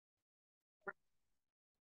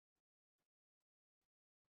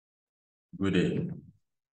Good day.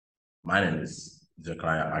 My name is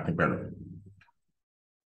Zechariah Akimpelo.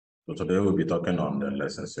 So today we'll be talking on the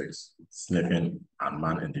lesson 6, sniffing and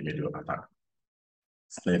man-in-the-middle attack.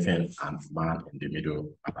 Sniffing and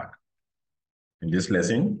man-in-the-middle attack. In this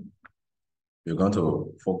lesson, we're going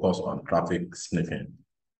to focus on traffic sniffing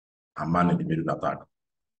and man-in-the-middle attack.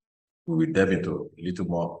 We will delve into a little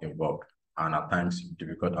more involved and at times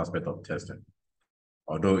difficult aspect of testing.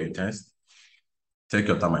 Although intense, take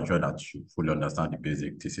your time and ensure that you fully understand the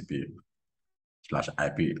basic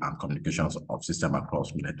TCP/IP and communications of system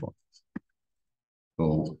across networks.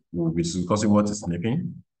 So we'll be discussing what is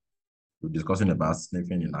sniffing. We're discussing about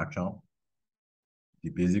sniffing in action,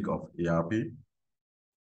 the basic of ARP.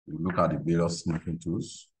 We'll look at the various sniffing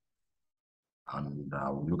tools, and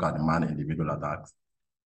we'll look at the man-in-the-middle attacks.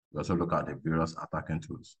 We also look at the various attacking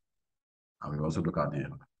tools, and we also look at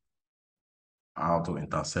the how to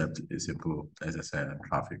intercept a simple SSL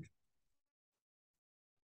traffic.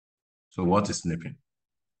 So what is sniffing?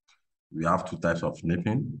 We have two types of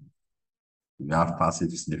sniffing. We have passive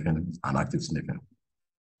sniffing and active sniffing.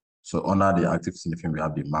 So under the active sniffing, we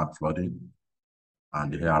have the MAC flooding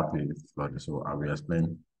and the ARP flooding. So I will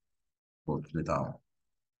explain both later on.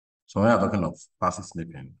 So when we are talking of passive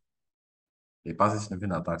sniffing, the passive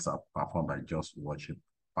sniffing attacks are performed by just watching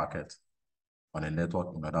packets on a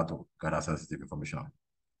network in order to gather sensitive information,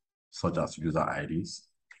 such as user IDs,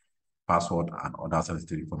 password, and other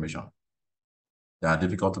sensitive information. They are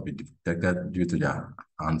difficult to be detected due to their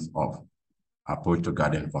hands-off approach to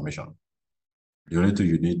gathering information. The only tool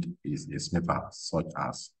you need is a sniffer, such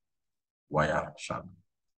as Wireshark.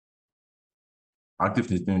 Active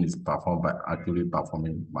sniffing is performed by actively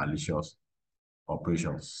performing malicious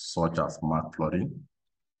operations, such as MAC flooding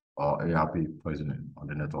or ARP poisoning on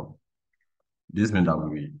the network. This means that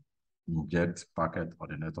we inject packets on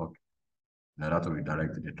the network in order to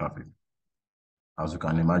redirect the traffic. As you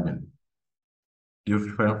can imagine,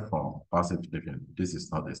 different from passive sniffing, this is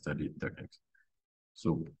not a steady technique.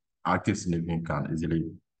 So active sniffing can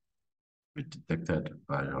easily be detected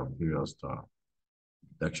by your various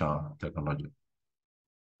detection technology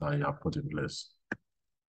that you have put in place.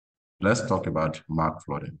 Let's talk about MAC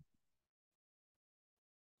flooding.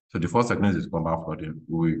 So the first technique is MAC flooding.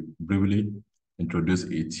 We will briefly introduce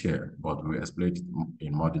it here, but we'll explain it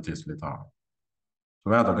in more details later on. So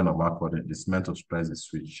when we're talking about MAC flooding, it's meant to stress the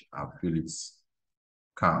switch and fill its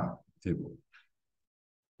CAM table.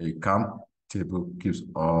 A CAM table gives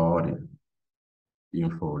all the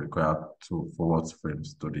info required to forward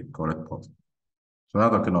frames to the correct port. So when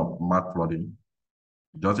we're talking about MAC flooding,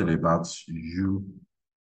 just about you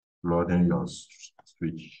flooding your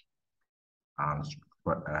switch and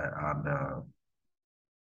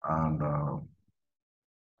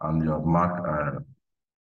your MAC.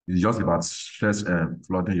 It's just about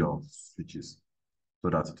flooding your switches so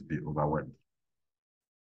that it will be overwhelmed.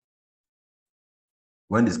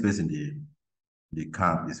 When the space in the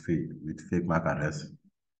CAM is filled with fake MAC address,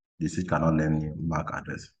 the switch cannot learn new MAC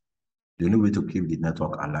address. The only way to keep the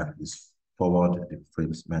network alive is forward the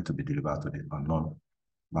frames meant to be delivered to the unknown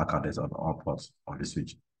MAC address on all ports of the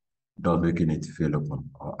switch, thus making it fail open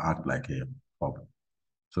or act like a hub.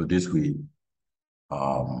 So this will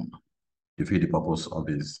defeat the purpose of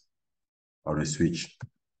the switch.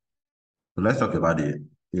 So let's talk about the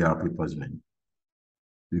ARP poisoning.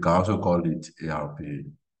 You can also call it ARP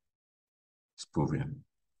spoofing.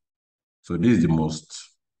 So this is the most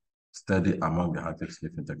steady among the active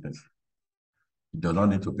sniffing techniques. It does not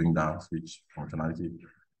need to bring down switch functionality.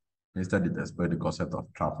 Instead, it exploits the concept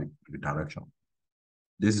of traffic redirection.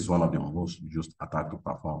 This is one of the most used attacks to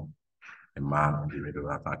perform a man-in-the-middle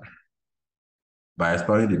attack. By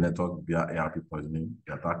exploring the network via ARP poisoning,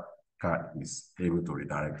 the attacker is able to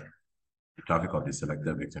redirect the traffic of the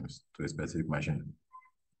selected victims to a specific machine,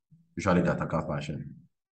 usually the attacker's machine.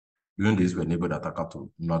 Doing this will enable the attacker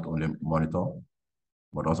to not only monitor,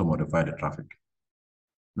 but also modify the traffic.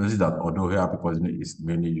 Notice that although ARP poisoning is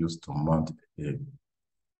mainly used to mount a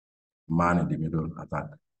man-in-the-middle attack,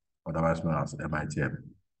 otherwise known as MITM,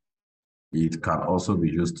 it can also be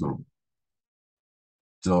used to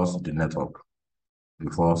exhaust the network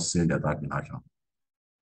before seeing the attack in action.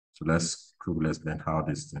 So let's quickly explain how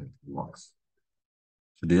this thing works.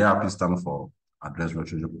 So the ARP stands for Address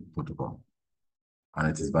Retrieval Protocol, and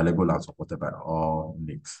it is valuable and supported by all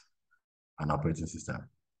NICs and operating systems.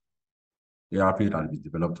 ARP can be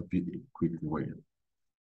developed to be a quick way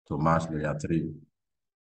to match layer 3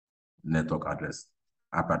 network address,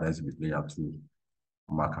 IP address with layer 2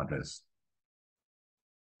 MAC address.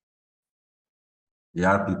 The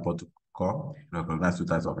ARP protocol recognizes two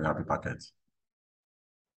types of ARP packets.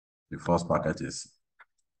 The first packet is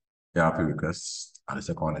ARP request, and the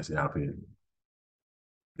second one is ARP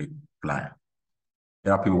reply.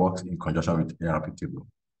 ARP works in conjunction with ARP table,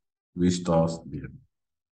 which stores the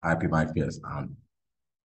IP MAC-address and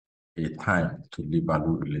a time to leave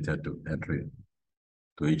value related to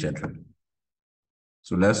each entry.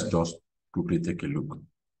 So let's just quickly take a look.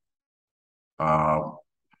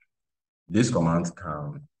 This command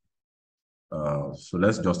can, so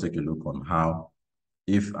let's just take a look on how,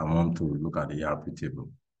 if I want to look at the ARP table,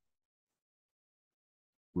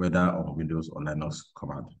 whether on Windows or Linux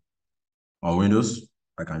command. On Windows,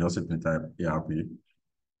 I can just simply type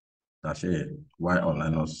ARP-A, while on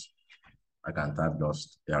Linux, I can type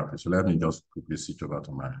just ARP. So let me just quickly switch over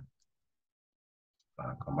to my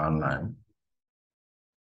command line.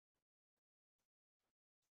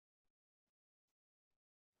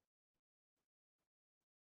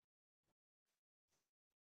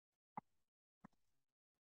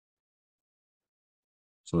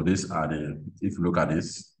 So these are the, if you look at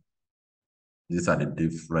this, these are the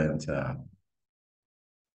different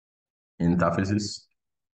interfaces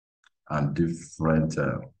and different,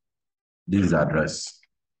 this is the address,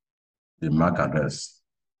 the MAC address.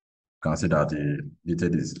 You can see that the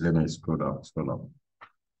detail is, let me scroll up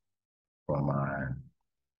from my,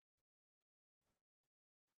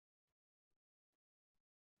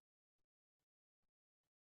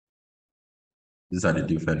 these are the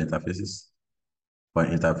different interfaces. For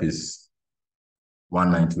interface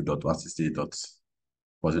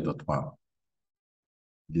 192.168.40.1,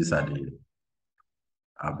 these are the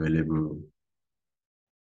available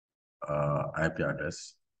IP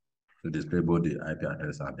address to display both the IP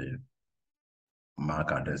address and the MAC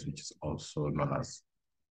address, which is also known as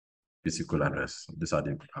physical address. These are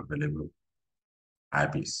the available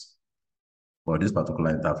IPs. For this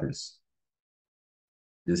particular interface,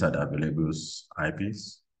 these are the available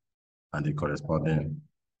IPs and the corresponding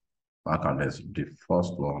MAC address. The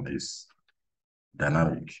first one is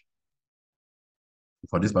dynamic.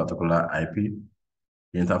 For this particular IP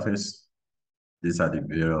interface, these are the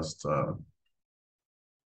various for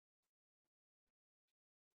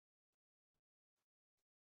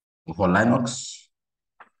Linux,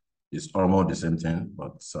 it's almost the same thing,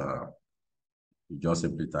 but you just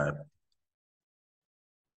simply type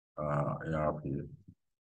ARP.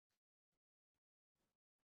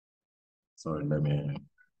 Sorry, let me.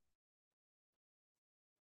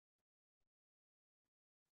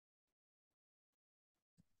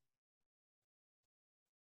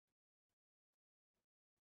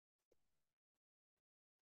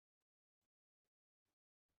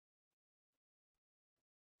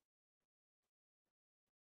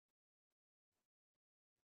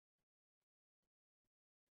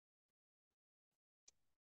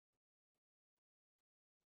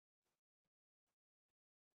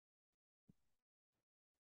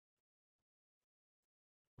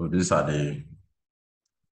 So these are the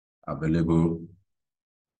available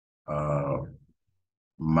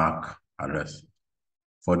MAC address.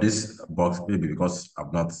 For this box, maybe because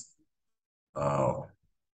I've not, the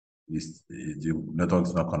network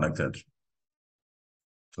is not connected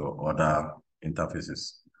to other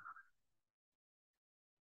interfaces.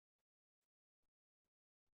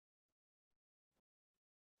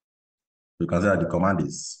 You can see that the command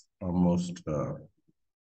is almost the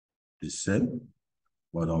same,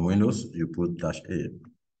 but on Windows, you put -A.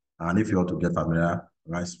 And if you want to get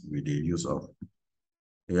familiarized with the use of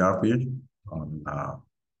ARP on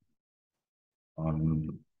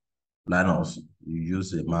Linux, you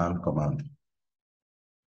use a man command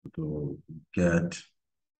to get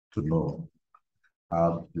to know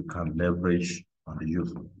how you can leverage on the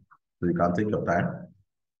use. So you can take your time,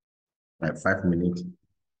 like 5 minutes,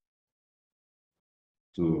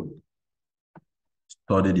 to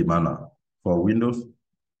study the manner. For Windows,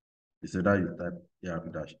 it's either you type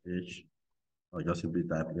ARP-H or just simply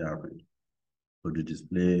type ARP to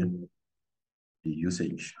display the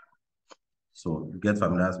usage. So you get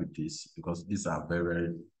familiar with this because these are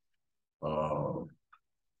very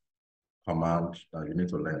commands that you need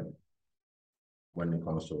to learn when it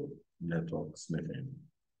comes to network sniffing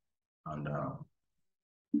and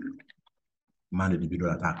man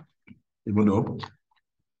individual attack. Even though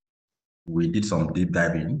we did some deep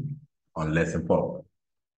diving on lesson 4,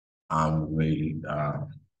 and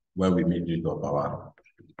where we made use of our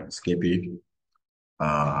escaping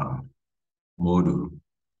module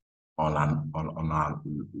on our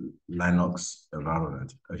Linux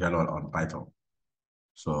environment, actually on Python.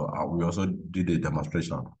 So we also did a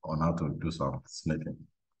demonstration on how to do some sniffing,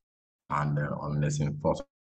 and on lesson 4.